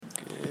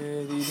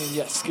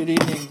Yes, good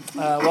evening.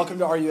 Welcome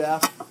to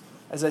RUF.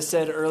 As I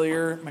said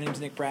earlier, my name is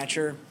Nick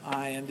Bratcher.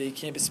 I am the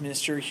campus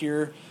minister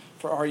here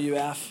for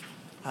RUF.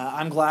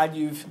 I'm glad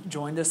you've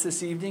joined us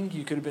this evening.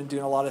 You could have been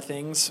doing a lot of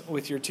things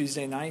with your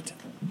Tuesday night,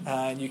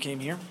 and you came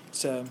here.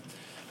 So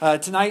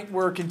tonight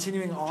we're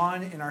continuing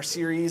on in our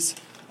series,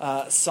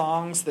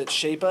 Songs That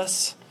Shape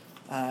Us,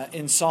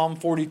 in Psalm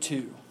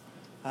 42.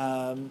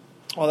 While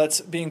that's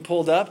being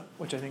pulled up,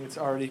 which I think it's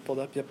already pulled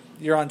up. Yep,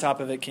 you're on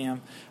top of it,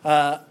 Cam.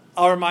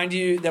 I'll remind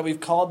you that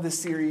we've called this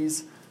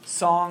series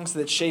Songs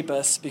That Shape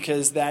Us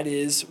because that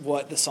is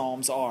what the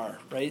Psalms are,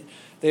 right?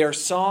 They are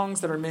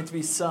songs that are meant to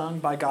be sung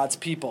by God's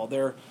people.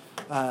 They're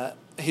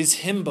his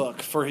hymn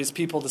book for his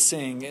people to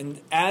sing.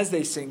 And as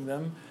they sing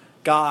them,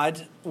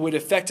 God would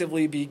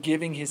effectively be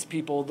giving his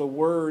people the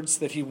words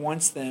that he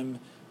wants them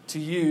to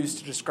use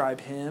to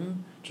describe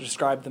him, to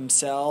describe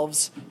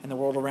themselves and the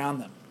world around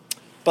them.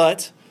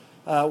 But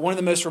one of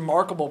the most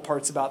remarkable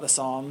parts about the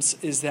Psalms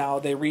is how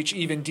they reach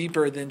even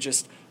deeper than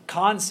just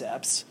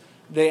concepts.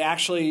 They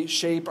actually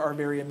shape our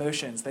very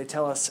emotions. They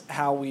tell us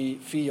how we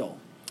feel.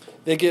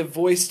 They give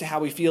voice to how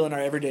we feel in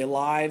our everyday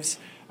lives,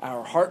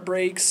 our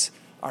heartbreaks,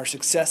 our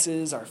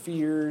successes, our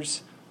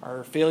fears,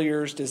 our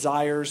failures,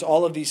 desires,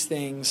 all of these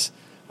things.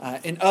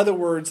 In other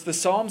words, the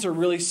Psalms are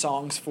really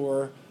songs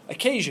for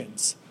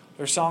occasions.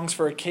 They're songs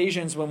for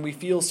occasions when we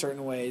feel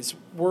certain ways,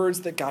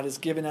 words that God has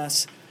given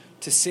us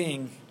to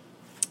sing,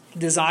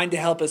 designed to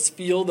help us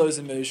feel those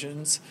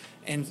emotions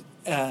and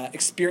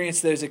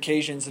experience those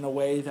occasions in a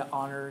way that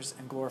honors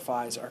and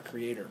glorifies our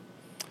Creator.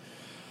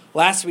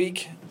 Last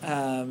week,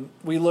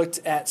 we looked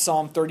at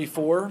Psalm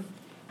 34,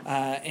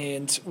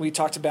 and we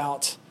talked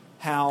about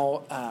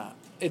how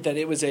that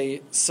it was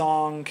a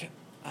song.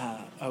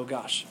 Oh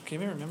gosh,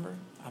 can you remember?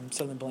 I'm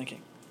suddenly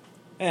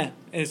blanking.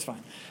 It's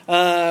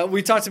fine.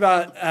 We talked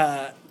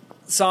about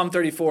Psalm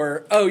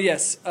 34. Oh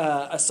yes,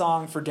 a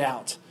song for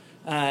doubt.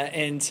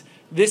 And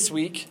this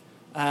week,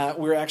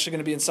 we're actually going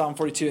to be in Psalm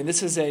 42, and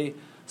this is a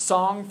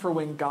song for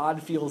when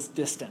God feels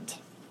distant.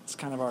 It's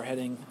kind of our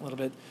heading a little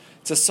bit.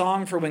 It's a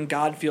song for when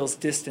God feels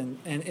distant.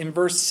 And in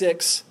verse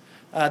 6,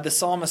 the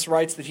psalmist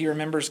writes that he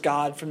remembers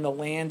God from the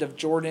land of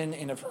Jordan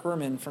and of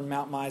Hermon from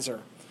Mount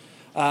Mizar.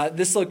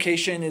 This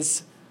location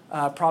is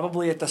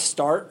probably at the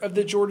start of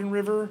the Jordan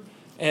River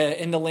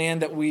in the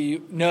land that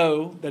we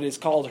know that is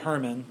called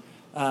Hermon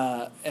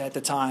at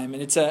the time.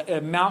 And it's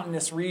a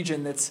mountainous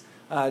region that's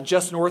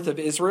just north of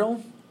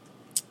Israel,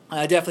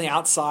 definitely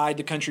outside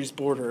the country's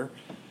border.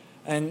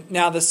 And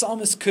now the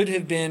psalmist could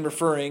have been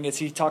referring, as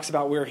he talks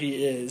about where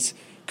he is,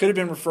 could have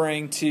been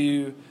referring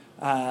to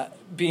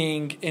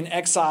being in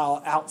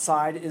exile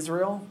outside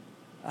Israel,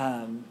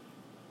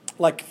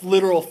 like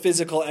literal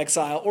physical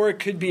exile, or it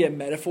could be a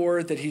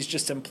metaphor that he's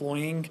just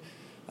employing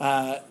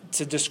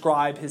to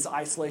describe his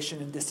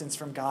isolation and distance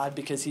from God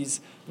because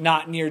he's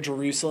not near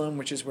Jerusalem,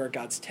 which is where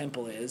God's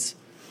temple is.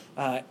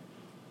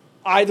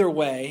 Either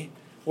way,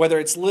 whether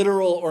it's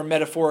literal or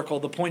metaphorical,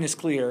 the point is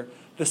clear.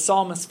 The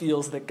psalmist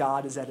feels that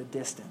God is at a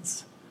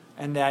distance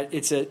and that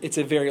it's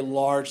a very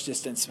large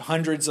distance,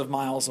 hundreds of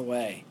miles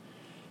away.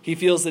 He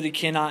feels that he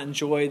cannot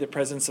enjoy the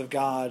presence of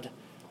God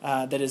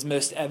that is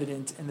most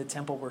evident in the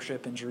temple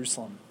worship in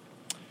Jerusalem.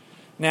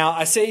 Now,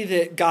 I say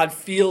that God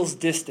feels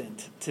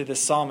distant to the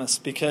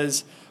psalmist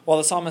because while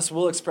the psalmist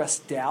will express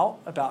doubt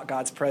about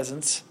God's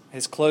presence,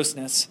 his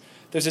closeness,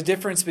 there's a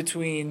difference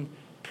between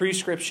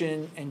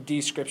prescription and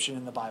description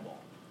in the Bible,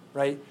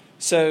 right?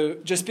 So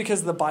just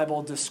because the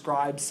Bible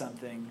describes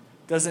something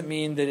doesn't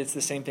mean that it's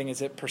the same thing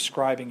as it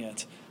prescribing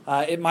it.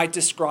 It might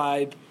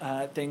describe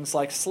things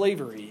like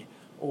slavery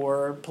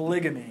or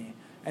polygamy,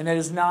 and that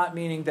is not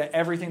meaning that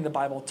everything the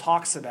Bible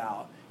talks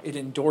about it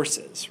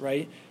endorses,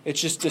 right?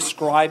 It's just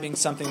describing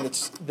something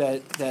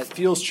that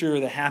feels true or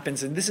that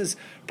happens. And this is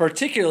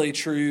particularly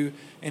true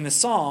in the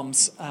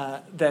Psalms,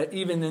 that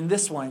even in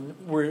this one,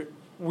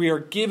 we are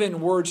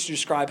given words to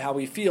describe how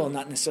we feel,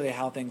 not necessarily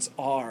how things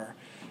are.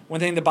 One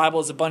thing the Bible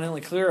is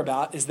abundantly clear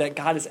about is that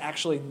God is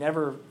actually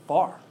never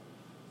far.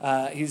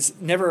 He's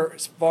never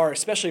far,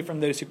 especially from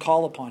those who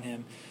call upon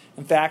him.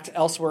 In fact,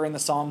 elsewhere in the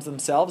Psalms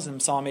themselves, in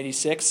Psalm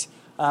 86,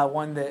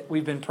 one that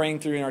we've been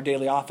praying through in our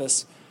daily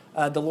office,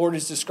 the Lord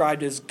is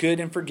described as good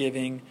and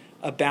forgiving,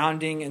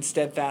 abounding in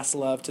steadfast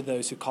love to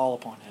those who call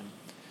upon him.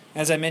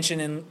 As I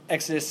mentioned in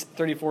Exodus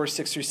 34,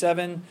 6 through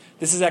 7,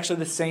 this is actually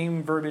the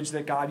same verbiage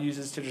that God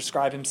uses to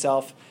describe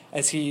himself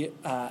as he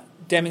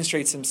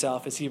demonstrates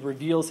himself, as he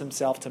reveals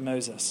himself to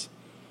Moses.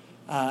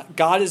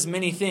 God is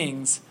many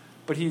things,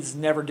 but he's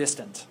never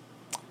distant.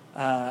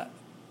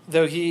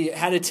 Though he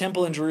had a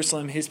temple in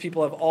Jerusalem, his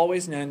people have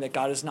always known that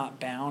God is not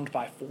bound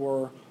by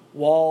four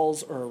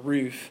walls or a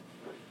roof.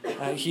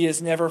 He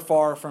is never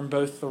far from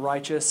both the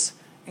righteous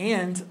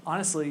and,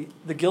 honestly,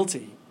 the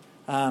guilty.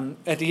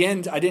 At the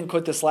end, I didn't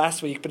quote this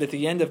last week, but at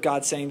the end of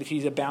God saying that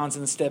he abounds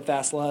in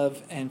steadfast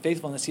love and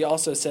faithfulness, he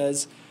also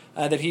says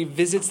that he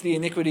visits the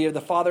iniquity of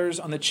the fathers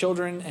on the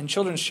children and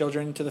children's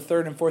children to the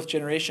third and fourth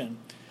generation.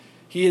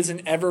 He is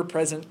an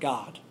ever-present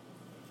God,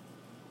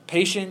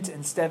 patient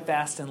and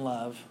steadfast in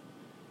love,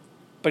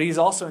 but he's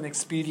also an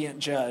expedient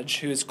judge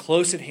who is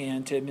close at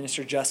hand to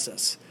administer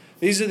justice.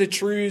 These are the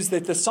truths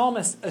that the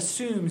psalmist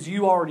assumes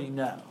you already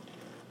know,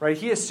 right?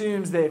 He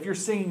assumes that if you're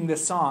singing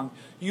this song,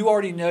 you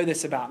already know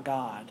this about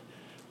God,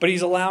 but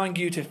he's allowing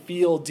you to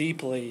feel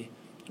deeply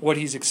what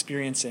he's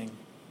experiencing.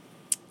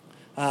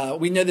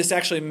 We know this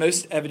actually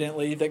most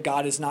evidently that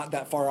God is not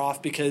that far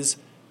off because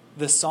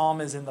the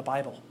psalm is in the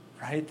Bible,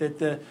 right? That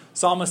the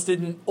psalmist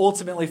didn't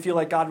ultimately feel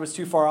like God was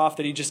too far off,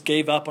 that he just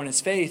gave up on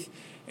his faith.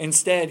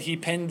 Instead, he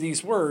penned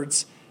these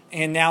words,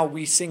 and now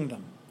we sing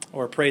them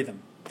or pray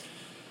them.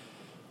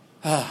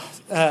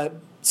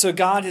 So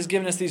God has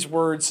given us these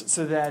words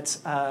so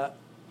that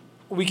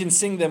we can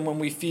sing them when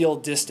we feel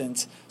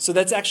distant. So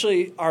that's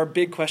actually our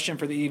big question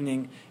for the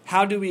evening.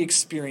 How do we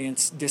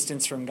experience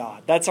distance from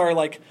God? That's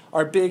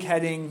our big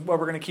heading, what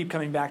we're going to keep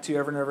coming back to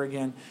over and over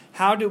again.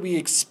 How do we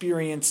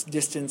experience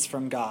distance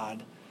from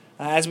God?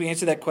 As we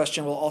answer that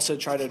question, we'll also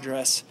try to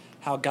address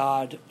how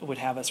God would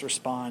have us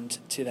respond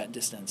to that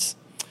distance.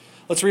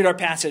 Let's read our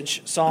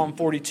passage, Psalm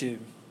 42.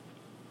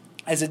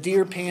 As a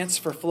deer pants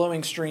for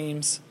flowing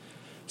streams,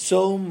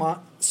 so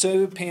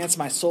pants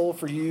my soul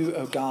for you,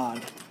 O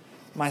God.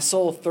 My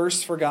soul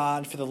thirsts for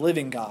God, for the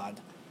living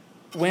God.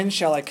 When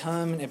shall I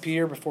come and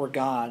appear before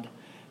God?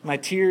 My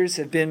tears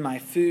have been my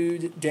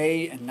food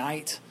day and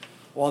night,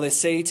 while they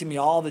say to me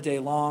all the day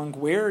long,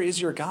 where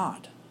is your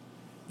God?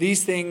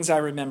 These things I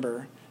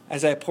remember,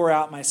 as I pour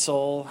out my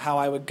soul, how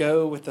I would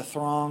go with the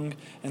throng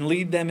and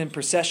lead them in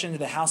procession to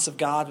the house of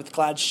God with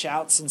glad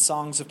shouts and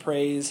songs of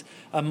praise,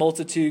 a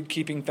multitude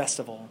keeping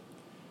festival.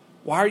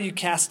 Why are you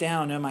cast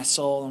down, O my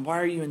soul, and why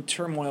are you in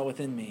turmoil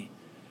within me?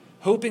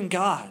 Hope in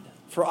God,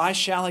 for I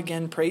shall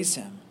again praise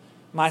him,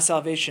 my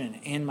salvation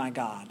and my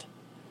God.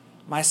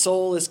 My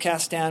soul is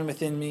cast down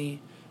within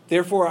me.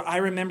 Therefore I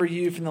remember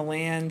you from the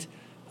land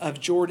of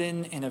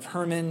Jordan and of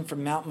Hermon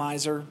from Mount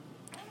Mizar.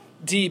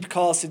 Deep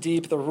calls to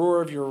deep, the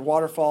roar of your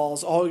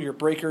waterfalls. All your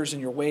breakers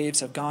and your waves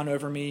have gone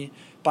over me.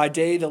 By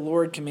day the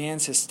Lord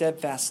commands his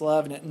steadfast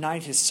love, and at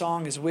night his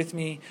song is with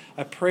me,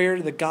 a prayer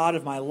to the God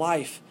of my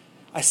life.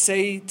 I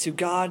say to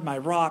God, my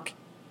rock,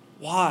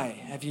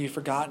 why have you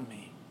forgotten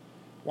me?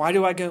 Why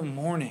do I go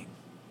mourning?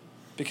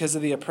 Because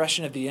of the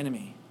oppression of the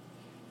enemy.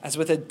 As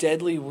with a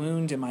deadly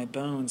wound in my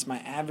bones, my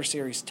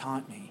adversaries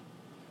taunt me,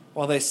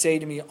 while they say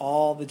to me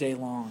all the day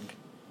long,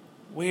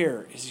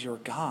 where is your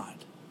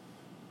God?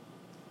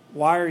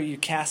 Why are you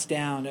cast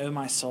down, O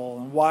my soul,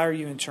 and why are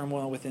you in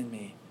turmoil within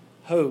me?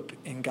 Hope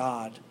in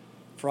God,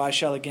 for I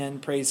shall again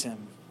praise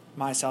him,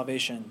 my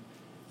salvation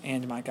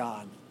and my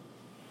God.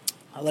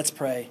 Let's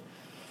pray.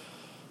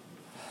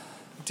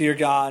 Dear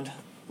God,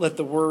 let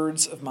the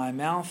words of my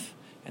mouth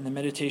and the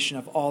meditation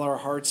of all our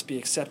hearts be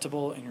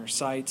acceptable in your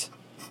sight,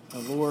 the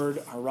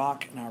Lord, our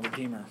rock and our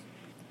Redeemer.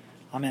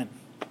 Amen.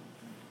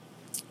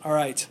 All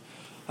right,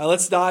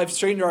 let's dive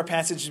straight into our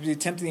passage as we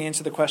attempt to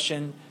answer the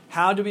question,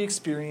 how do we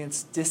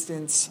experience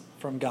distance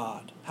from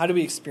God? How do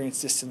we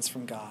experience distance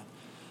from God?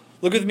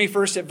 Look with me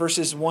first at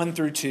verses 1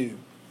 through 2.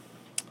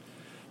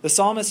 The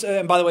psalmist,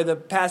 and by the way, the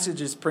passage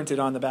is printed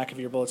on the back of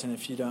your bulletin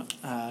if you don't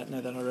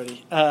know that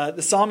already.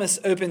 The psalmist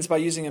opens by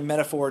using a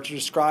metaphor to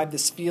describe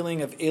this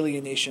feeling of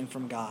alienation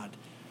from God.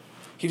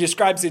 He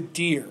describes a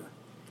deer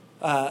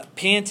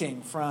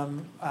panting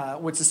from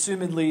what's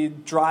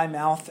assumedly dry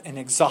mouth and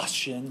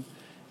exhaustion,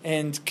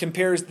 and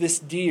compares this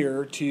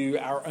deer to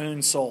our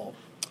own soul.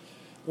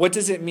 What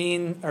does it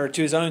mean, or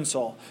to his own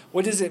soul?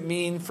 What does it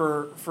mean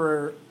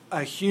for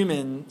a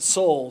human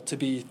soul to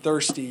be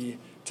thirsty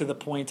to the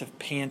point of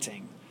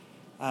panting?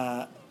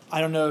 I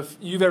don't know if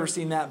you've ever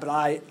seen that, but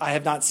I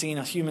have not seen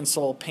a human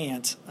soul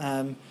pant.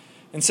 And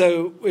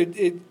so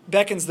it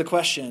beckons the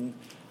question,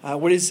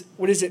 what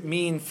does it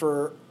mean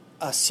for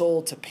a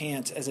soul to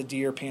pant as a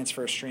deer pants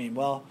for a stream?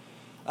 Well,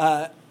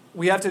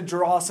 we have to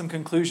draw some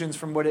conclusions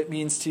from what it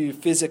means to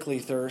physically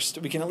thirst.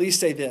 We can at least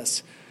say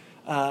this.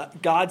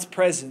 God's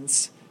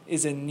presence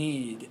is a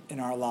need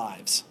in our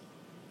lives,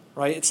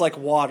 right? It's like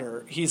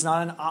water. He's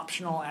not an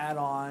optional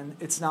add-on.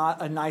 It's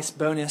not a nice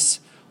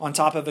bonus on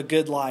top of a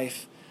good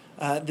life.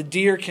 The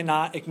deer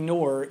cannot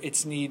ignore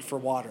its need for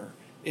water.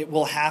 It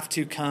will have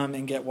to come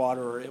and get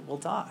water or it will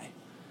die.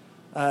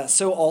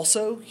 So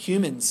also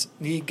humans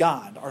need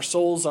God. Our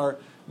souls are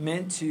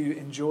meant to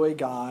enjoy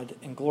God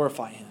and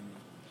glorify him.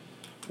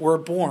 We're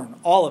born,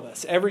 all of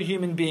us, every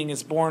human being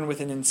is born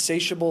with an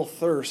insatiable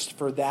thirst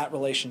for that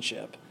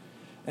relationship.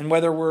 And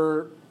whether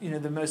we're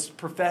the most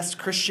professed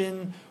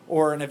Christian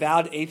or an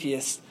avowed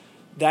atheist,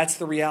 that's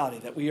the reality,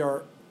 that we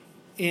are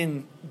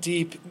in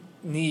deep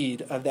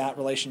need of that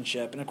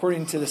relationship. And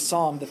according to the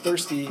psalm, the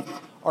thirsty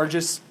are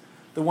just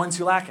the ones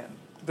who lack it.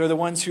 They're the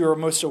ones who are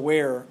most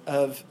aware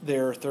of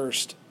their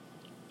thirst.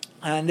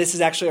 And this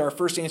is actually our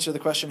first answer to the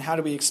question, how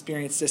do we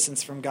experience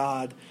distance from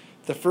God?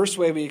 The first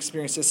way we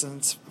experience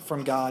distance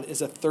from God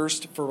is a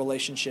thirst for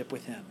relationship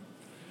with him.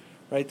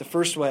 Right? The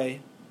first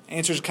way,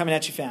 answers are coming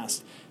at you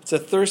fast. It's a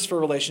thirst for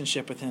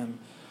relationship with him.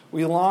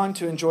 We long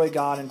to enjoy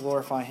God and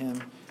glorify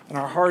him, and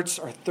our hearts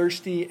are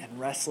thirsty and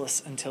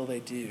restless until they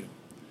do.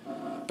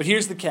 But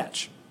here's the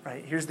catch,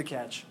 right? Here's the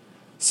catch.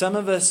 some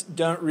of us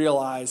don't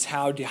realize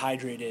how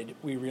dehydrated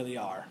we really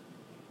are.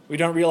 We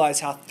don't realize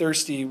how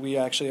thirsty we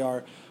actually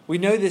are. We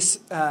know this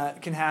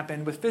can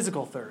happen with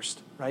physical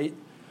thirst, right?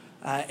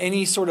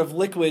 Any sort of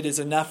liquid is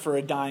enough for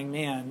a dying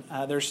man.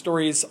 There's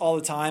stories all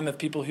the time of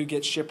people who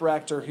get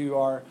shipwrecked or who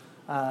are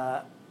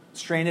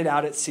stranded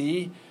out at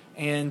sea,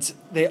 and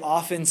they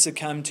often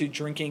succumb to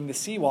drinking the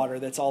seawater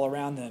that's all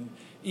around them,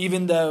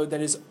 even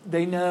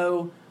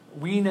though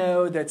we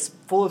know that's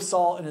full of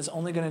salt and is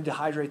only going to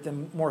dehydrate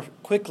them more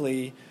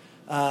quickly.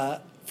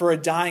 For a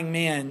dying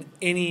man,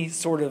 any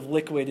sort of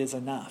liquid is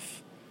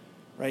enough,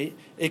 right?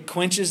 It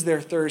quenches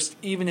their thirst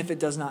even if it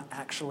does not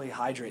actually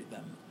hydrate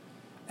them,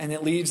 and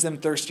it leaves them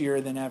thirstier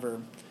than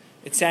ever.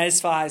 It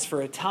satisfies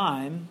for a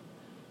time,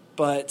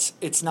 but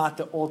it's not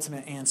the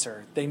ultimate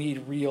answer. They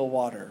need real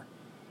water.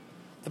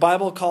 The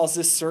Bible calls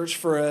this search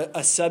for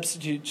a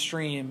substitute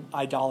stream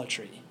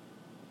idolatry.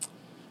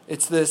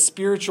 It's the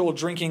spiritual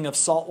drinking of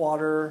salt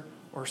water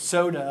or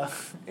soda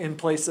in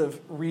place of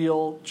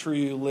real,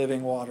 true,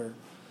 living water.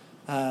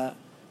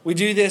 We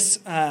do this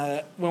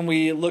when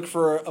we look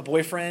for a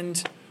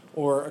boyfriend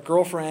or a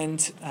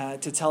girlfriend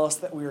to tell us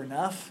that we're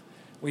enough.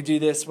 We do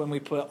this when we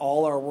put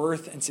all our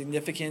worth and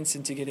significance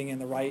into getting in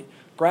the right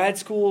grad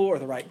school or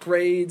the right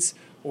grades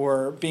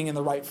or being in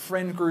the right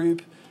friend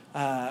group.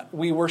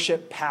 We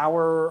worship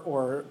power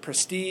or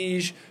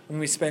prestige when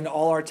we spend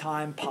all our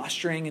time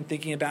posturing and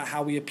thinking about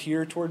how we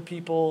appear toward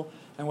people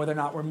and whether or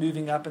not we're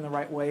moving up in the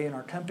right way in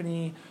our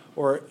company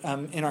or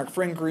in our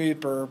friend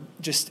group or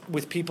just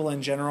with people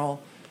in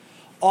general.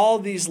 All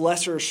these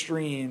lesser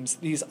streams,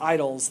 these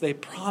idols, they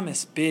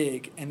promise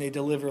big and they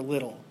deliver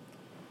little.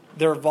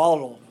 They're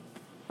volatile,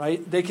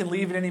 right? They can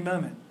leave at any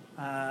moment.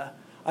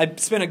 I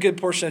spent a good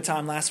portion of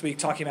time last week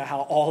talking about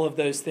how all of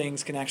those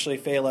things can actually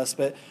fail us,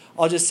 but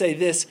I'll just say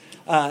this.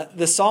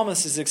 The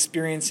psalmist is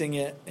experiencing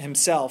it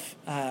himself,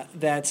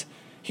 that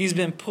he's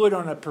been put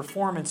on a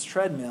performance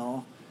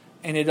treadmill,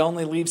 and it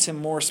only leaves him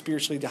more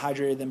spiritually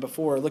dehydrated than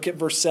before. Look at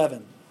verse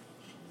 7.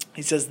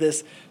 He says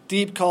this,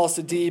 "Deep calls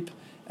to deep,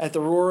 at the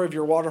roar of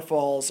your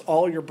waterfalls,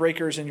 all your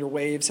breakers and your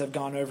waves have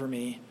gone over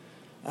me."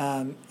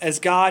 As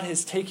God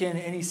has taken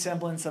any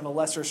semblance of a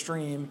lesser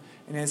stream,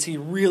 and as he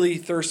really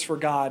thirsts for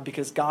God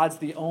because God's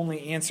the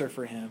only answer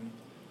for him,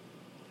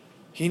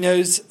 he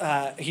knows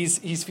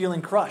he's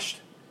feeling crushed.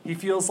 He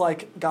feels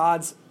like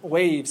God's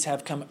waves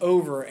have come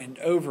over and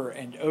over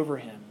and over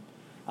him.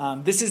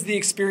 This is the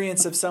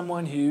experience of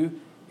someone who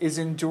is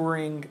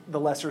enduring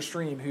the lesser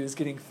stream, who is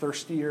getting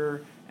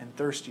thirstier and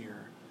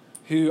thirstier,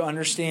 who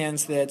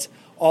understands that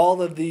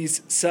all of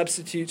these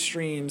substitute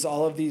streams,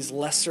 all of these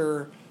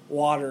lesser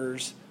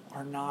waters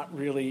are not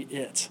really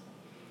it.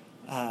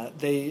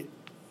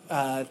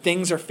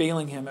 Things are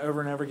failing him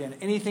over and over again.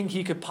 Anything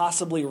he could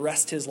possibly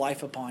rest his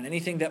life upon,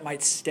 anything that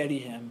might steady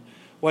him,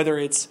 whether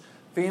it's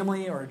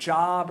family or a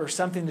job or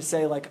something to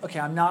say like, okay,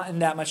 I'm not in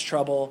that much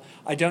trouble.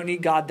 I don't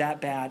need God that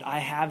bad. I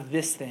have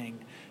this thing.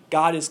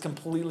 God is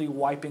completely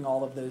wiping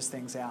all of those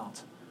things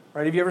out.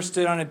 Right? Have you ever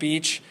stood on a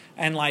beach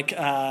and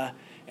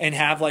and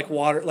have like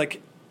water,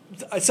 like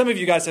some of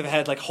you guys have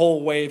had like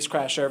whole waves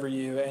crash over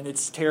you and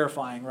it's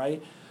terrifying,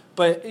 right?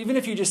 But even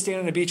if you just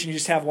stand on a beach and you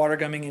just have water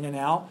coming in and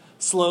out,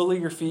 slowly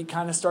your feet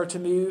kind of start to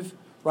move,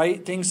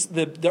 right?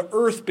 The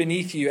earth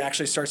beneath you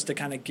actually starts to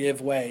kind of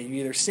give way.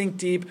 You either sink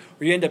deep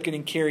or you end up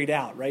getting carried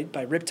out, right,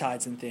 by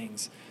riptides and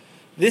things.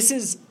 This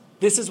is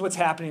what's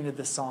happening to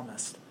this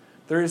psalmist.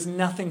 There is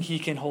nothing he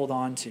can hold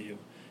on to.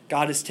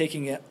 God is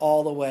taking it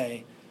all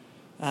away.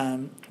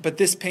 But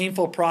this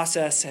painful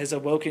process has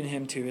awoken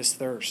him to his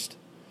thirst.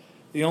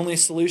 The only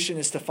solution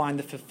is to find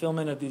the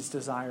fulfillment of these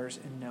desires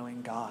in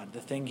knowing God,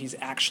 the thing he's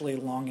actually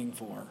longing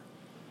for.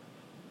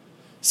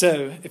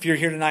 So if you're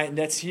here tonight and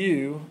that's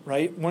you,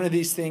 right, one of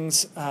these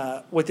things,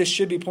 what this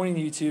should be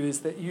pointing you to is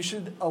that you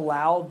should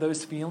allow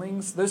those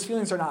feelings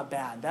are not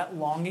bad. That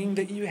longing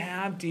that you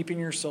have deep in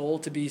your soul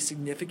to be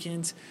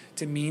significant,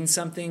 to mean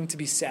something, to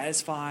be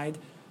satisfied,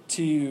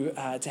 to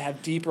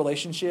have deep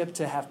relationship,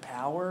 to have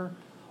power,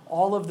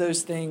 all of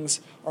those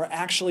things are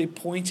actually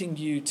pointing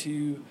you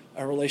to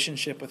a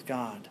relationship with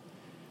God.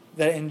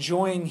 That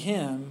enjoying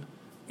him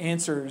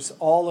answers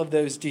all of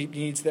those deep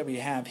needs that we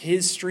have.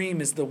 His stream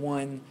is the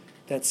one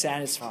that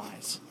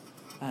satisfies.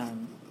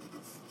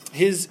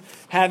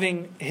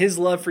 Having his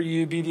love for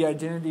you be the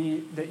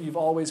identity that you've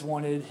always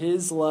wanted,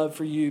 his love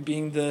for you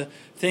being the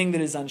thing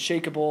that is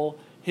unshakable,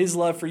 his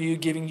love for you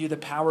giving you the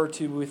power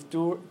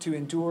to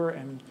endure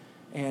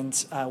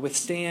and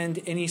withstand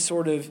any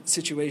sort of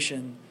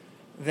situation.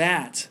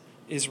 That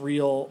is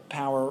real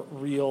power,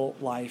 real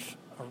life,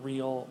 a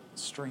real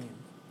stream.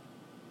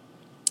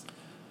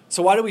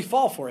 So why do we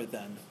fall for it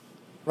then?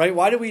 Right?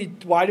 Why do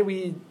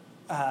we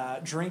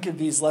drink of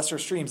these lesser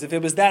streams? If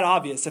it was that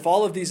obvious, if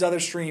all of these other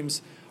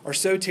streams are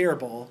so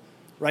terrible,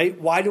 right?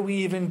 Why do we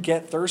even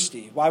get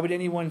thirsty? Why would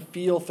anyone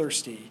feel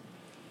thirsty?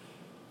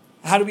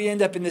 How do we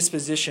end up in this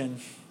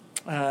position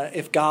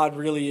if God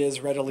really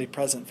is readily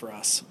present for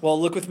us? Well,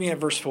 look with me at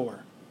verse 4.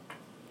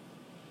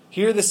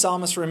 Here the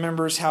psalmist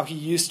remembers how he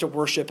used to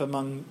worship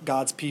among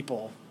God's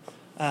people.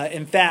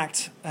 In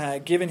fact,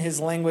 given his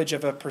language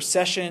of a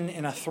procession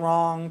and a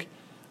throng,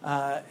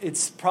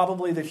 it's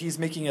probably that he's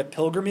making a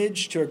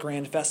pilgrimage to a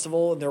grand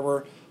festival. There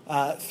were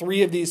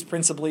three of these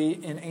principally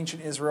in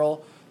ancient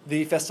Israel: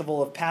 the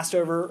festival of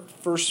Passover,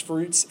 first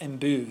fruits, and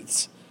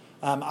booths.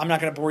 I'm not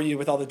going to bore you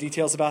with all the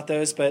details about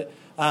those, but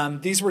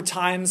these were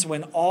times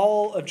when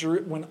all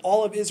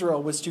of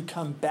Israel was to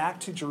come back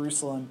to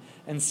Jerusalem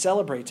and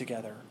celebrate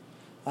together.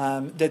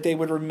 That they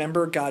would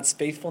remember God's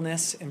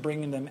faithfulness in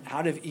bringing them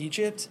out of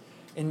Egypt,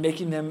 in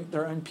making them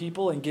their own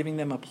people, and giving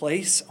them a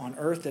place on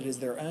earth that is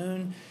their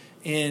own,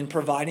 in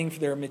providing for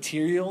their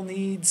material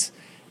needs,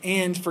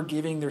 and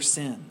forgiving their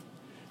sin.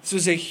 This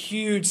was a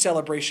huge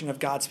celebration of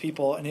God's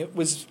people, and it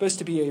was supposed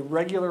to be a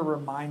regular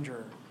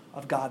reminder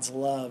of God's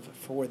love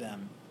for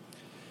them.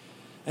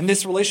 And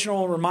this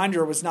relational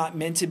reminder was not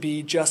meant to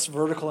be just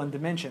vertical in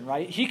dimension,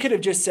 right? He could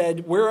have just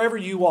said, wherever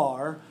you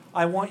are,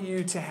 I want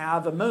you to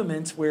have a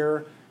moment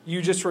where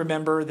you just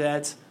remember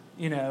that,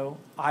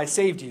 I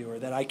saved you, or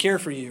that I care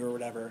for you, or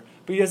whatever.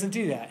 But he doesn't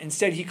do that.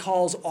 Instead, he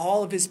calls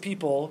all of his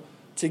people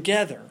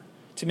together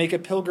to make a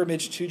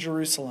pilgrimage to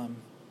Jerusalem.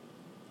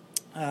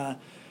 And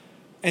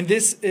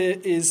this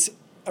is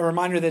a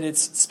reminder that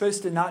it's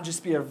supposed to not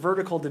just be a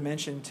vertical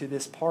dimension to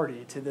this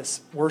party, to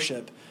this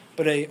worship,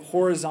 but a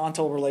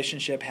horizontal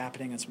relationship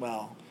happening as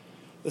well.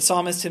 The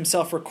psalmist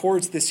himself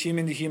records this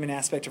human-to-human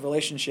aspect of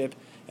relationship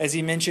as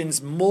he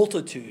mentions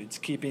multitudes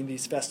keeping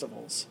these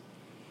festivals.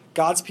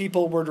 God's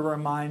people were to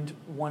remind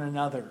one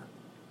another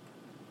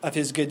of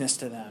his goodness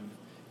to them,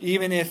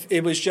 even if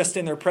it was just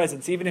in their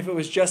presence, even if it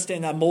was just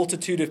in a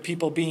multitude of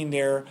people being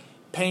there,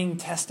 paying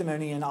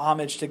testimony and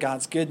homage to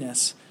God's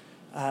goodness.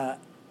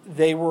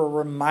 They were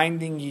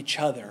reminding each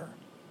other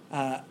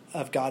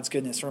of God's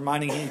goodness,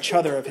 reminding each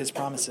other of his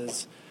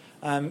promises.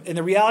 And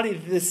the reality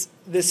that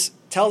this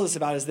tells us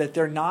about is that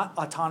they're not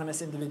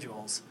autonomous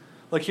individuals.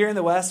 Like here in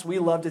the West, we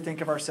love to think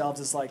of ourselves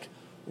as like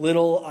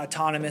little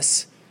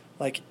autonomous,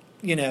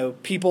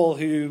 people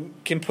who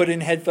can put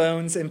in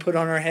headphones and put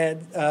on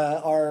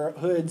our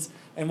hoods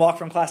and walk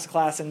from class to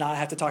class and not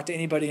have to talk to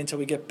anybody until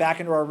we get back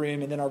into our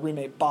room and then our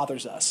roommate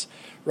bothers us,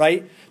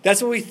 right?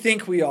 That's what we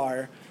think we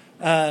are.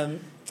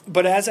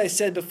 But as I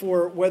said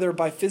before, whether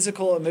by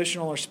physical,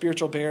 emotional, or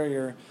spiritual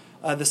barrier,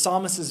 the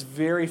psalmist is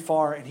very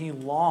far, and he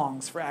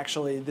longs for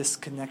actually this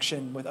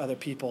connection with other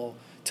people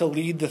to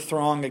lead the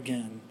throng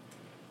again.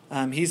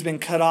 He's been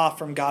cut off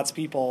from God's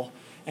people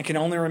and can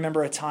only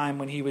remember a time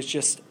when he was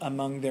just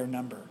among their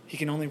number. He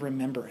can only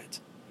remember it.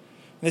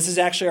 And this is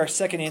actually our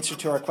second answer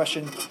to our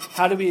question,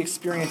 how do we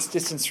experience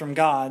distance from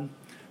God?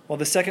 Well,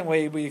 the second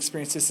way we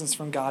experience distance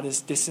from God is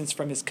distance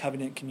from his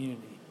covenant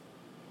community.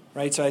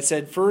 Right? So I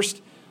said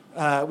first,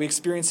 we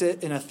experience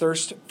it in a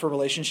thirst for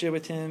relationship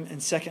with him.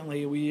 And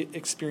secondly, we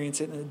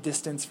experience it in a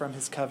distance from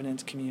his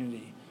covenant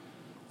community.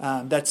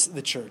 That's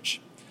the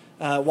church.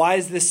 Why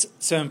is this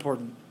so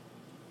important?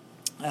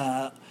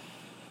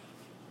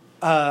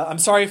 I'm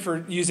sorry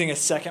for using a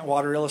second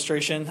water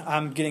illustration.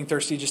 I'm getting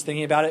thirsty just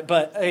thinking about it.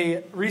 But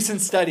a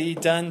recent study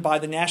done by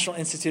the National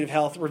Institute of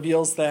Health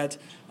reveals that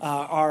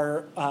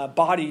our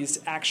bodies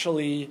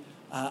actually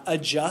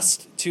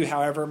adjust to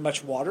however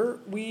much water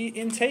we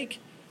intake.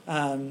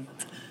 In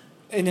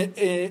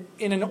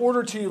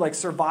order to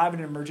survive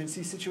an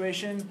emergency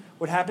situation,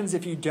 what happens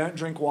if you don't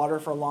drink water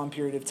for a long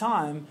period of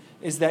time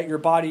is that your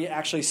body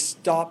actually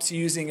stops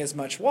using as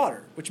much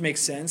water, which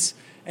makes sense,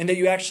 and that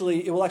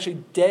it will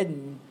actually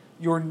deaden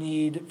your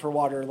need for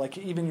water. Like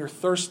even your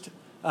thirst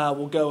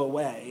will go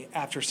away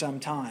after some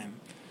time.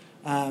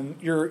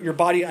 Your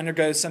body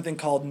undergoes something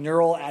called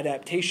neural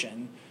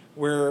adaptation,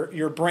 where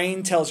your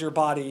brain tells your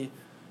body,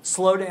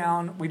 slow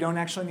down, we don't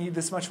actually need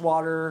this much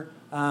water,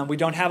 we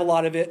don't have a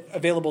lot of it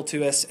available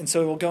to us, and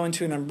so it will go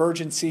into an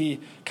emergency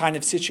kind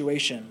of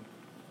situation.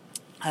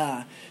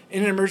 In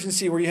an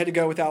emergency where you had to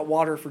go without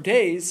water for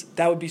days,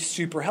 that would be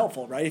super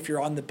helpful, right? If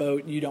you're on the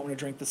boat and you don't want to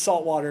drink the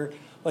salt water,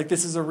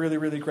 this is a really,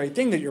 really great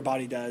thing that your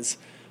body does.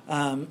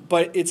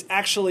 But it's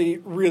actually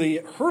really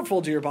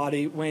hurtful to your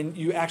body when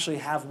you actually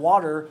have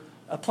water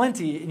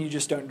aplenty and you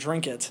just don't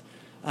drink it.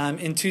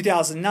 In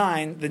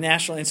 2009, the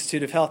National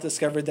Institute of Health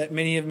discovered that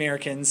many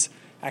Americans,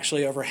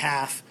 actually over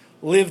half,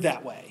 live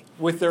that way,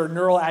 with their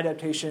neural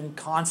adaptation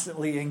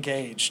constantly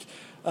engaged.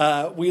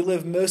 We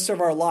live most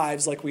of our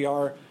lives like we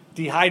are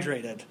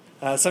dehydrated.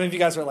 Some of you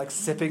guys are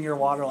sipping your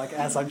water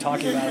as I'm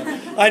talking about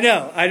it. I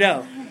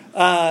know.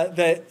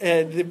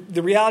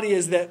 The reality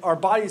is that our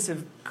bodies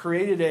have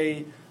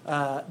created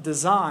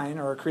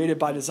created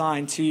by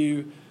design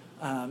to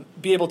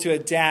be able to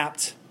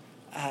adapt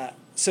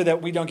so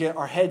that we don't get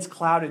our heads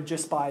clouded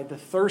just by the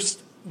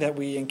thirst that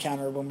we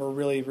encounter when we're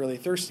really, really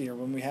thirsty or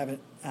when we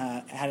haven't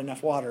had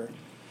enough water.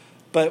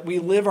 But we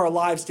live our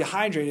lives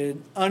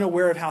dehydrated,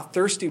 unaware of how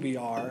thirsty we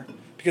are,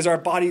 because our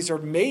bodies are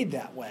made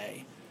that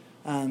way.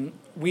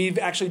 We've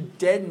actually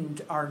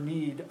deadened our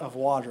need of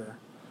water.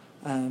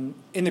 In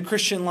the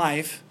Christian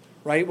life,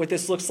 right, what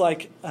this looks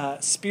like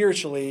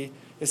spiritually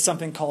is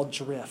something called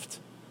drift,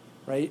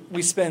 right?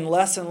 We spend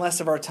less and less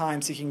of our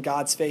time seeking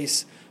God's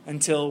face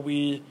until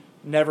we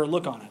never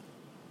look on it,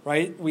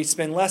 right? We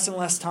spend less and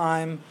less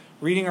time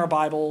reading our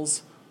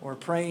Bibles or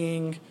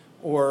praying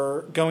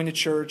or going to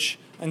church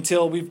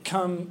until we've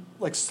come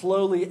like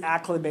slowly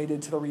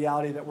acclimated to the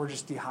reality that we're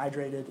just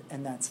dehydrated,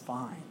 and that's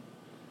fine.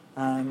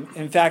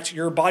 In fact,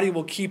 your body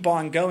will keep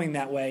on going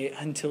that way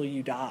until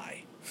you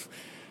die.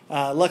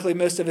 Luckily,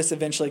 most of us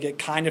eventually get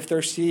kind of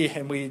thirsty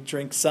and we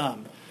drink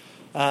some,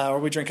 or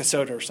we drink a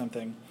soda or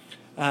something.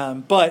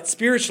 But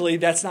spiritually,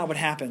 that's not what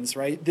happens,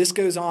 right? This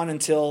goes on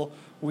until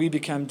we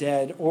become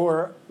dead,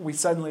 or we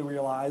suddenly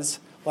realize,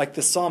 like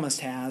the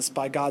psalmist has,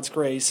 by God's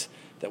grace,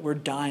 that we're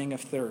dying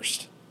of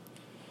thirst.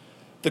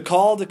 The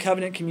call to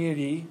covenant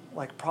community,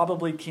 like,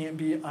 probably can't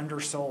be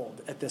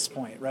undersold at this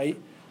point,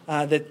 right?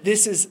 That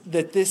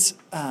this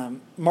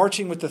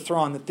marching with the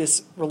throng, that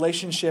this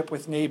relationship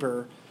with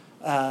neighbor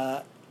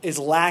is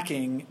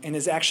lacking and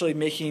is actually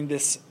making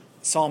this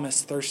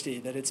psalmist thirsty.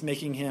 That it's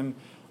making him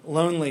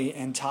lonely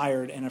and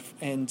tired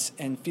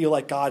and feel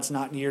like God's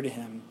not near to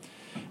him.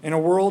 In a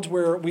world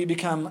where we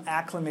become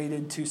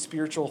acclimated to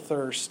spiritual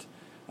thirst,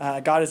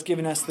 God has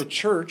given us the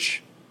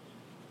church.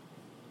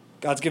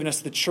 God's given us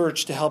the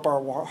church to help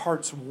our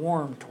hearts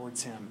warm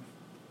towards him,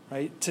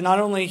 right? To not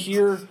only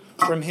hear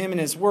from him in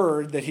his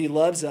word that he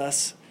loves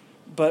us,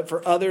 but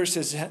for others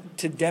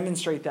to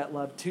demonstrate that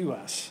love to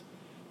us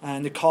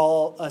and to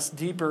call us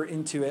deeper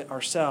into it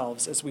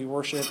ourselves as we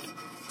worship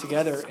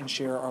together and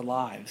share our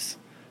lives.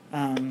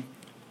 I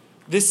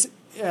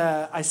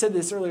said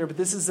this earlier, but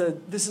this is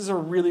a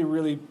really,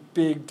 really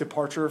big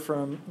departure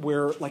from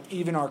where like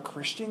even our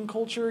Christian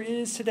culture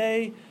is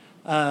today.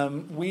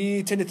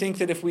 We tend to think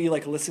that if we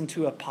like listen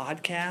to a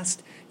podcast,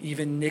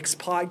 even Nick's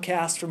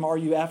podcast from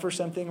RUF or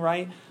something,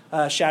 right?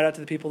 Shout out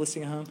to the people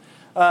listening at home.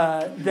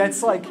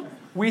 That's like,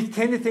 we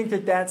tend to think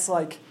that that's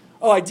like,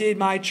 oh, I did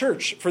my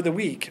church for the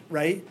week,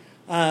 right?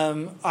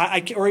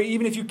 Or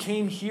even if you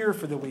came here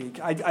for the week,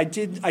 I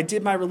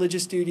did my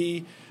religious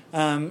duty.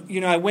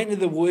 I went into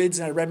the woods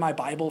and I read my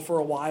Bible for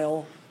a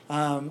while.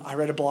 I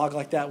read a blog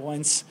like that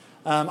once.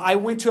 I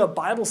went to a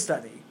Bible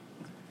study.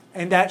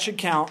 And that should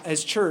count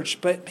as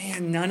church. But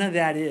man, none of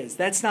that is.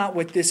 That's not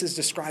what this is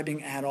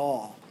describing at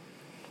all.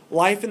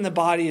 Life in the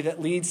body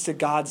that leads to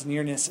God's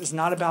nearness is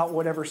not about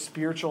whatever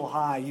spiritual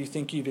high you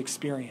think you've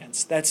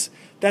experienced. That's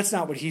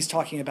not what he's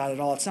talking about at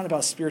all. It's not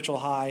about spiritual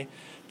high.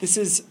 This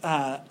is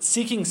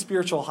seeking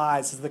spiritual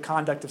highs is the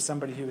conduct of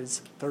somebody who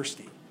is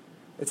thirsty.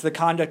 It's the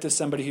conduct of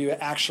somebody who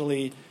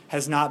actually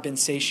has not been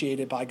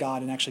satiated by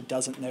God and actually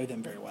doesn't know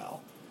them very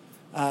well.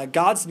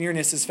 God's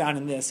nearness is found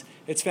in this.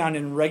 It's found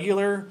in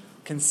regular,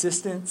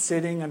 consistent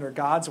sitting under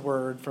God's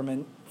word from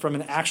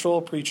an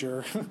actual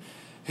preacher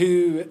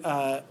who,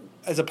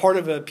 as a part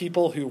of a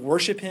people who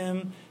worship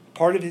him,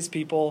 part of his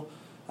people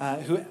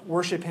who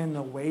worship him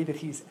the way that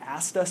he's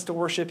asked us to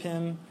worship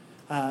him,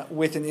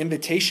 with an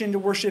invitation to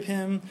worship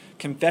him,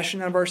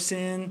 confession of our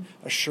sin,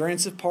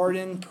 assurance of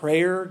pardon,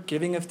 prayer,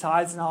 giving of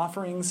tithes and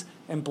offerings,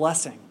 and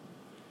blessing.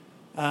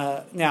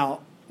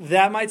 Now,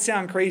 that might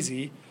sound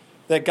crazy,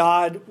 that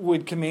God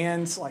would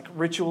command like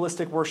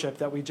ritualistic worship,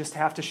 that we just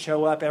have to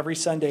show up every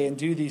Sunday and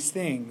do these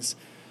things.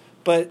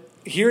 But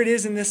here it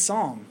is in this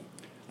psalm.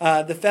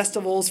 The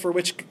festivals for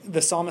which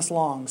the psalmist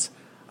longs.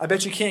 I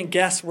bet you can't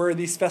guess where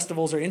these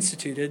festivals are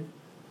instituted.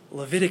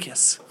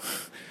 Leviticus,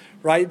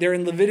 right? They're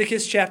in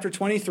Leviticus chapter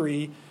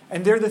 23,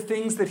 and they're the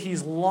things that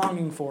he's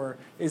longing for,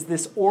 is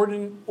this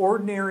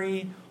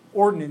ordinary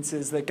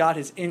ordinances that God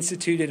has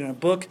instituted in a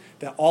book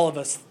that all of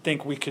us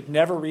think we could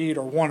never read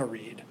or want to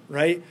read,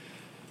 right?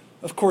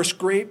 Of course,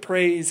 great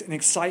praise and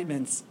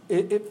excitement,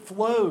 it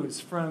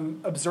flows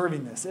from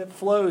observing this. It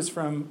flows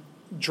from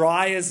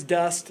dry as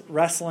dust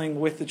wrestling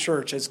with the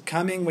church, as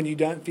coming when you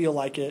don't feel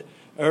like it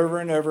over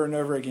and over and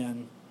over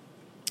again.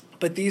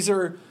 But these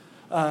are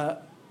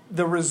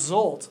the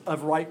result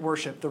of right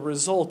worship, the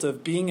result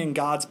of being in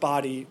God's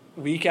body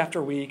week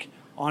after week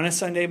on a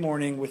Sunday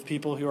morning with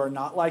people who are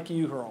not like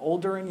you, who are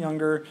older and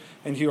younger,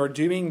 and who are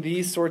doing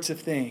these sorts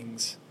of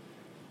things.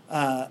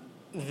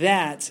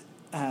 That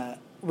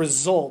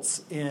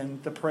results in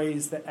the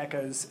praise that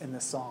echoes in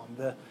the psalm,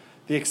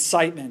 the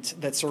excitement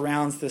that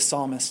surrounds the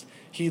psalmist.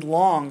 He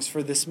longs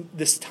for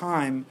this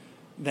time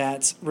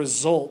that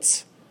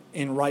results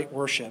in right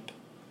worship.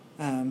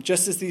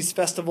 Just as these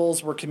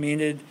festivals were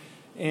commanded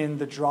in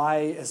the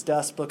dry as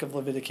dust book of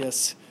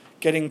Leviticus,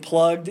 getting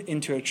plugged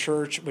into a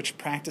church which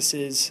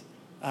practices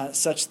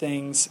such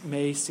things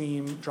may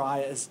seem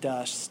dry as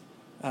dust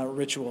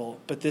ritual,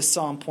 but this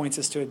psalm points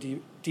us to a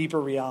deeper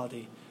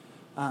reality.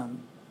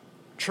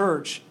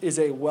 Church is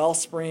a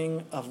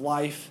wellspring of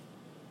life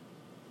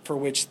for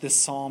which this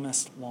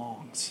psalmist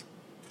longs.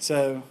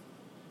 So,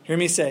 hear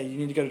me say, you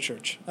need to go to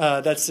church.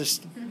 That's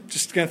just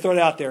going to throw it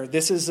out there.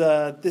 This is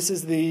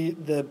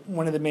the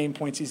one of the main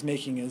points he's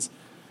making is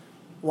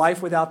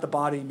life without the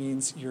body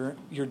means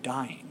you're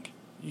dying.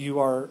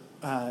 You're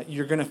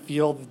going to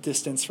feel the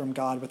distance from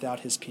God without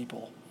His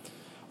people.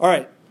 All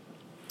right,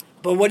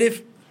 but what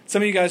if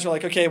some of you guys are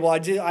like, okay, well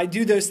I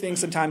do those things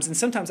sometimes, and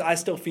sometimes I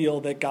still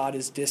feel that God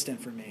is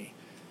distant from me.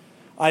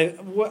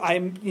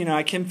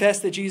 I confess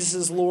that Jesus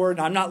is Lord,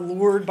 and I'm not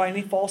lured by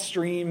any false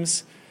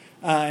dreams.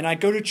 and I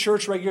go to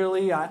church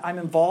regularly. I'm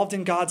involved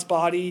in God's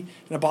body,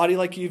 in a body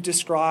like you've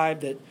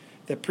described,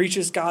 that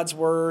preaches God's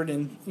word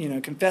and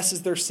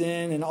confesses their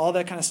sin and all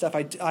that kind of stuff.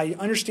 I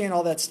understand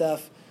all that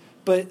stuff,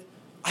 but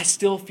I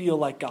still feel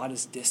like God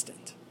is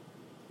distant.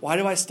 Why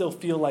do I still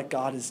feel like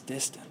God is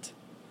distant?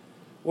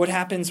 What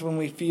happens when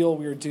we feel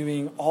we're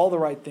doing all the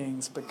right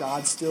things, but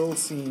God still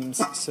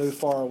seems so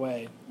far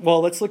away?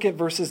 Well, let's look at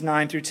verses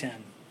 9 through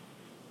 10.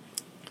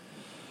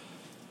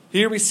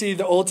 Here we see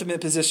the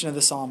ultimate position of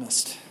the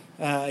psalmist.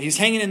 He's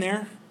hanging in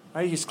there,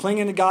 right? He's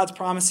clinging to God's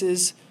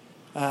promises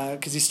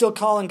because he's still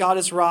calling God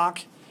his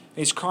rock.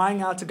 He's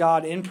crying out to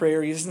God in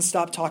prayer. He doesn't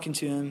stop talking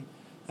to him.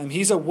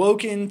 He's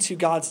awoken to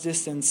God's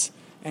distance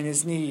and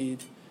his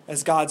need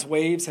as God's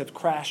waves have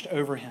crashed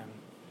over him.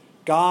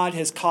 God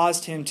has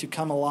caused him to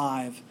come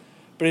alive.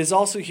 But it is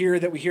also here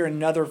that we hear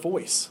another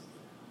voice.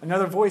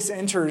 Another voice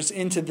enters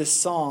into this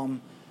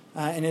psalm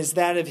and is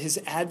that of his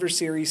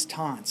adversary's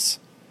taunts,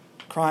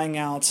 crying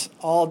out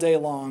all day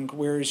long,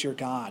 "Where is your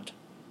God?"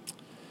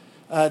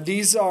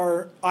 These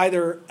are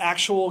either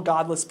actual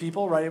godless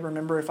people, right?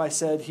 Remember if I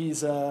said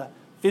he's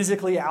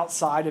physically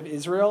outside of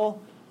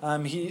Israel,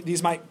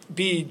 these might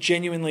be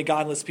genuinely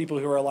godless people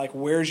who are like,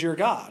 "Where's your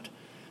God?"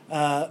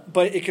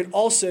 But it could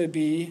also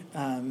be,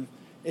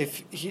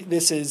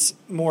 this is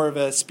more of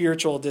a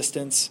spiritual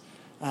distance,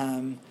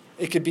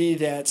 it could be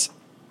that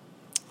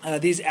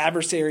these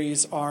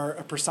adversaries are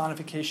a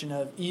personification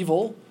of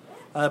evil.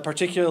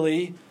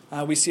 Particularly,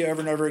 we see over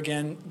and over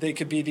again, they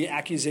could be the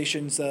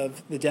accusations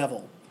of the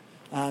devil.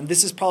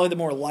 This is probably the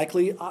more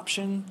likely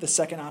option, the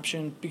second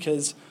option,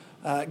 because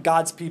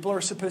God's people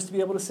are supposed to be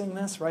able to sing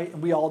this, right?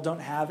 And we all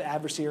don't have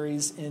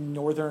adversaries in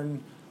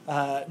northern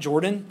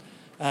Jordan.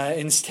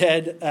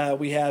 Instead,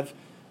 we have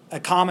a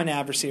common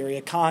adversary,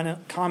 a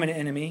common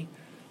enemy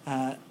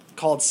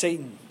called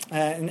Satan.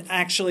 And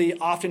actually,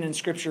 often in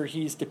Scripture,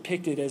 he's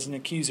depicted as an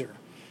accuser,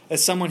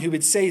 as someone who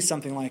would say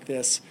something like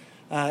this.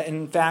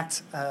 In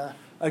fact,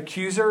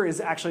 accuser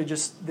is actually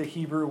just the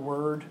Hebrew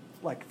word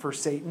like for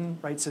Satan,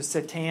 right? So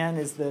Satan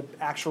is the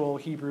actual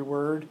Hebrew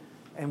word,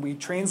 and we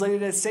translate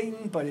it as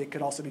Satan, but it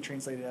could also be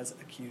translated as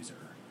accuser.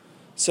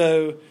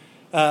 So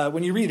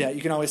when you read that,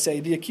 you can always say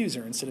the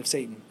accuser instead of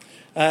Satan.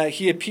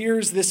 He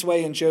appears this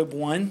way in Job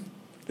 1.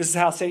 This is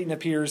how Satan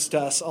appears to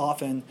us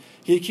often.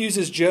 He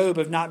accuses Job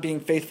of not being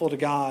faithful to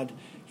God.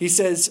 He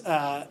says,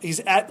 he's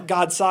at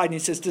God's side, and he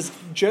says, "Does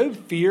Job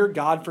fear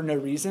God for no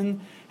reason?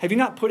 Have you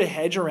not put a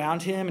hedge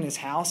around him and his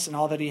house and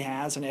all that he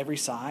has on every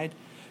side?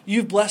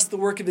 You've blessed the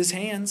work of his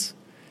hands,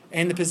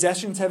 and the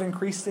possessions have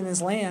increased in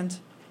his land.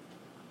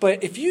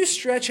 But if you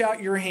stretch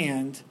out your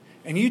hand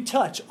and you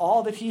touch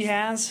all that he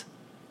has,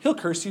 he'll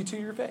curse you to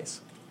your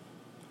face."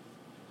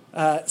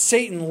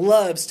 Satan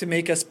loves to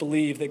make us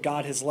believe that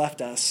God has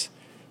left us,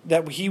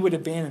 that he would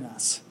abandon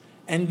us.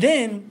 And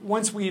then,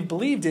 once we've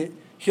believed it,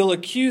 he'll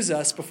accuse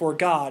us before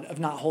God of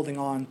not holding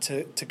on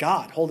to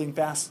God, holding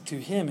fast to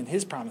him and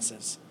his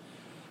promises.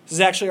 This is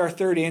actually our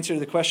third answer to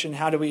the question,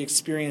 how do we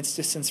experience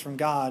distance from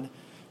God?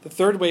 The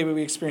third way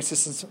we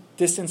experience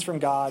distance from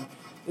God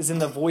is in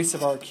the voice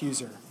of our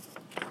accuser.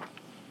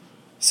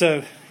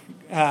 So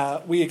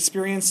we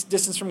experience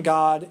distance from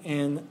God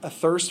in a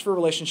thirst for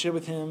relationship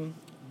with him,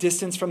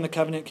 distance from the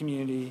covenant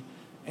community,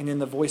 and in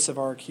the voice of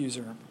our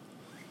accuser.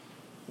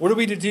 What are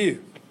we to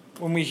do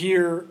when we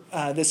hear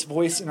this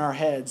voice in our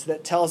heads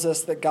that tells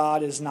us that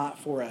God is not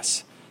for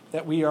us,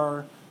 that we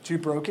are too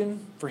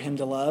broken for him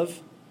to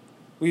love,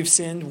 we've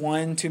sinned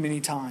one too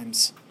many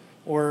times,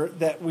 or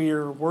that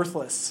we're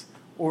worthless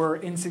or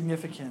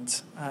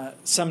insignificant,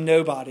 some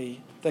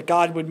nobody, that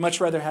God would much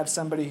rather have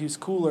somebody who's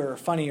cooler or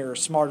funnier or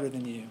smarter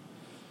than you,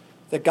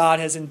 that God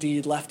has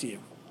indeed left you?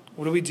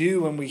 What do we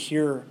do when we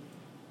hear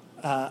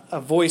a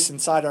voice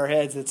inside our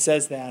heads that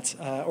says that,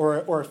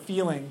 or a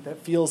feeling that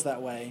feels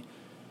that way?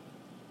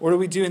 What do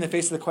we do in the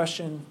face of the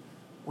question,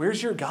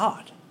 where's your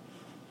God?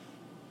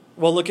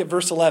 Well, look at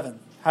verse 11.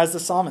 How does the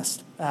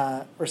psalmist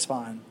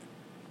respond?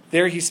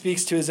 There he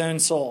speaks to his own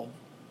soul.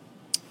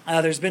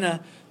 There's been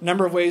a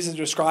number of ways of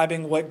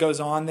describing what goes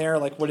on there,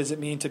 like what does it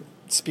mean to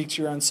speak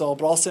to your own soul,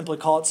 but I'll simply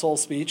call it soul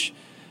speech.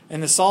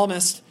 And the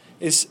psalmist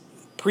is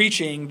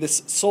preaching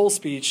this soul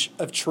speech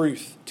of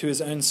truth to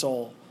his own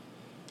soul.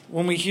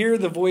 When we hear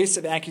the voice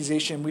of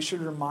accusation, we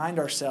should remind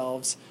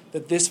ourselves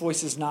that this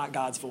voice is not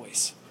God's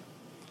voice,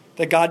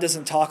 that God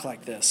doesn't talk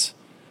like this.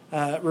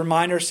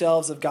 Remind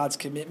ourselves of God's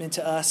commitment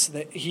to us,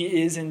 that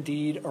he is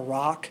indeed a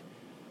rock,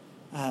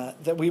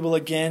 that we will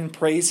again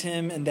praise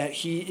him, and that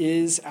he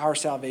is our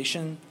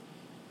salvation.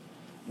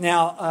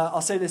 Now,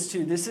 I'll say this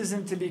too. This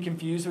isn't to be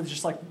confused with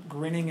just like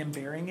grinning and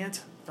bearing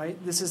it,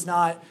 right? This is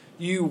not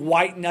you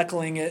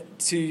white-knuckling it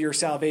to your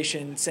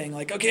salvation, saying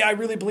like, okay, I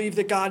really believe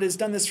that God has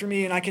done this for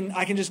me, and I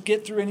can just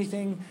get through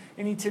anything,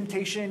 any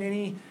temptation,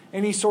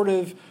 any sort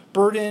of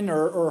burden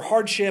or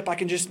hardship. I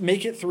can just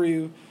make it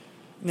through.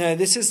 No,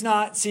 this is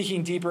not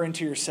seeking deeper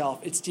into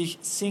yourself. It's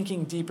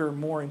sinking deeper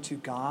more into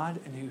God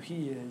and who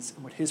he is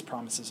and what his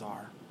promises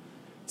are.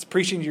 It's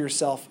preaching to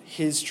yourself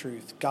his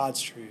truth,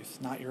 God's truth,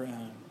 not your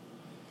own.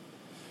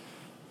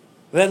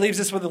 That leaves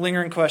us with a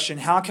lingering question.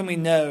 How can we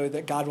know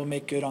that God will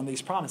make good on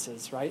these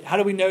promises, right? How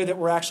do we know that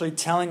we're actually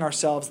telling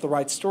ourselves the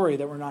right story,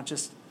 that we're not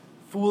just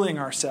fooling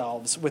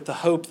ourselves with the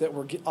hope that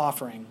we're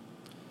offering?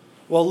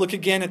 Well, look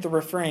again at the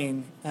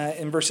refrain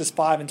in verses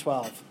 5 and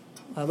 12.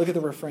 Look at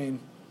the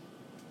refrain.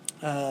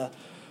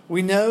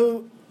 We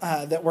know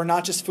that we're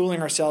not just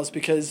fooling ourselves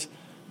because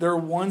there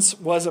once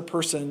was a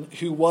person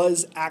who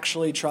was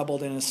actually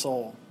troubled in his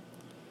soul,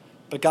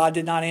 but God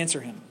did not answer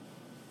him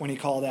when he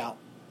called out.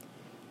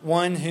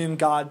 One whom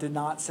God did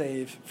not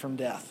save from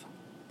death.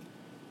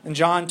 In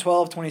John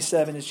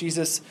 12:27, as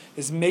Jesus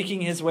is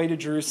making his way to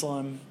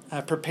Jerusalem,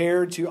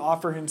 prepared to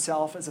offer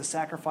himself as a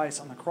sacrifice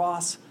on the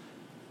cross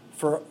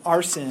for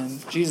our sin,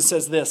 Jesus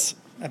says this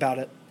about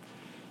it.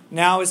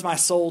 Now is my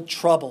soul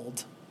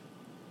troubled,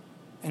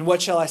 and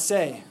what shall I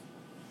say?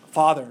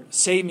 Father,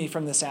 save me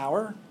from this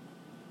hour.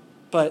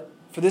 But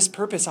for this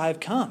purpose I have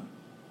come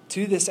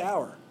to this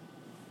hour.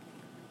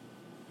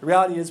 The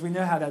reality is we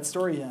know how that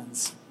story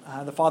ends.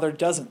 The Father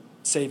doesn't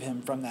save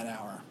him from that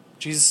hour.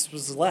 Jesus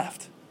was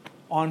left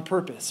on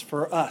purpose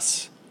for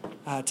us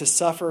to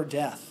suffer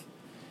death.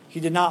 He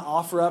did not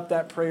offer up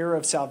that prayer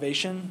of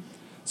salvation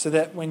so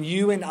that when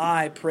you and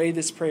I pray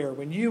this prayer,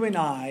 when you and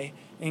I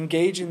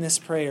engage in this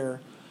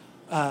prayer,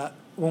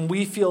 when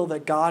we feel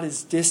that God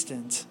is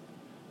distant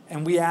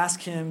and we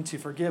ask him to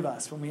forgive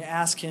us, when we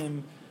ask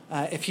him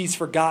if he's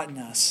forgotten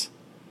us,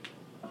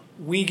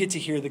 we get to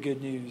hear the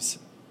good news.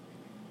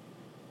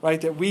 Right?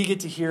 That we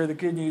get to hear the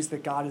good news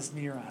that God is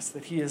near us,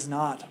 that he is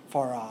not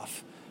far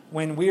off.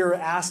 When we are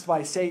asked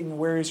by Satan,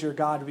 where is your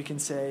God? We can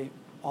say,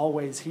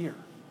 always here,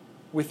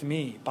 with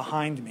me,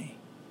 behind me.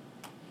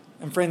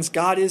 And friends,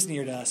 God is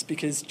near to us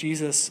because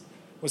Jesus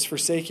was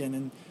forsaken.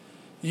 And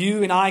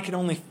you and I can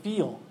only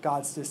feel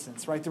God's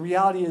distance, right? The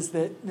reality is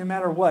that no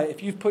matter what,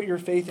 if you've put your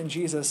faith in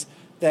Jesus,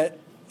 that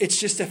it's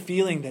just a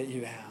feeling that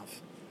you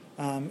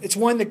have. It's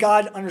one that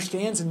God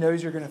understands and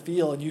knows you're going to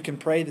feel, and you can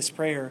pray this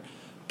prayer.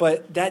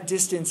 But that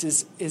distance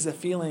is a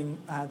feeling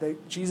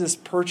that Jesus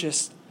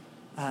purchased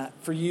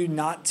for you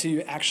not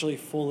to actually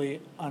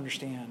fully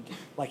understand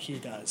like he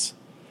does.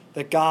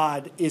 That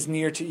God is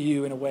near to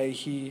you in a way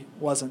he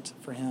wasn't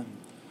for him.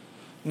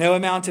 No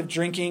amount of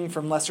drinking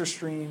from lesser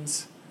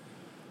streams,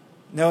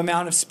 no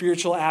amount of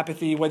spiritual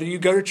apathy, whether you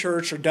go to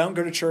church or don't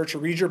go to church or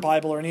read your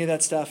Bible or any of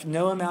that stuff,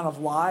 no amount of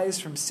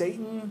lies from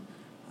Satan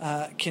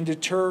can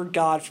deter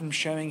God from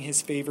showing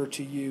his favor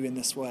to you in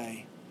this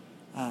way.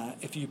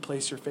 If you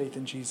place your faith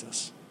in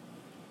Jesus.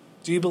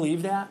 Do you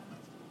believe that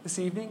this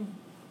evening?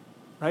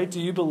 Right?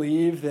 Do you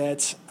believe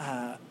that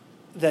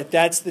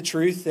that's the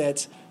truth,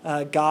 that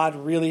God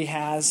really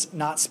has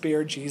not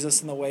spared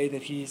Jesus in the way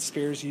that he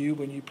spares you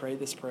when you pray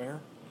this prayer?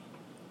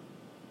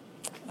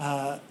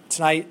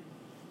 Tonight,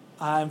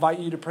 I invite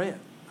you to pray it.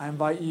 I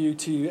invite you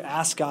to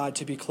ask God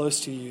to be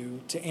close to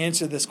you, to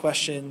answer this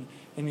question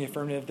in the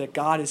affirmative, that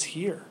God is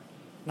here,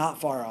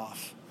 not far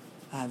off,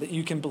 that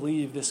you can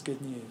believe this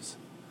good news.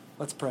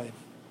 Let's pray.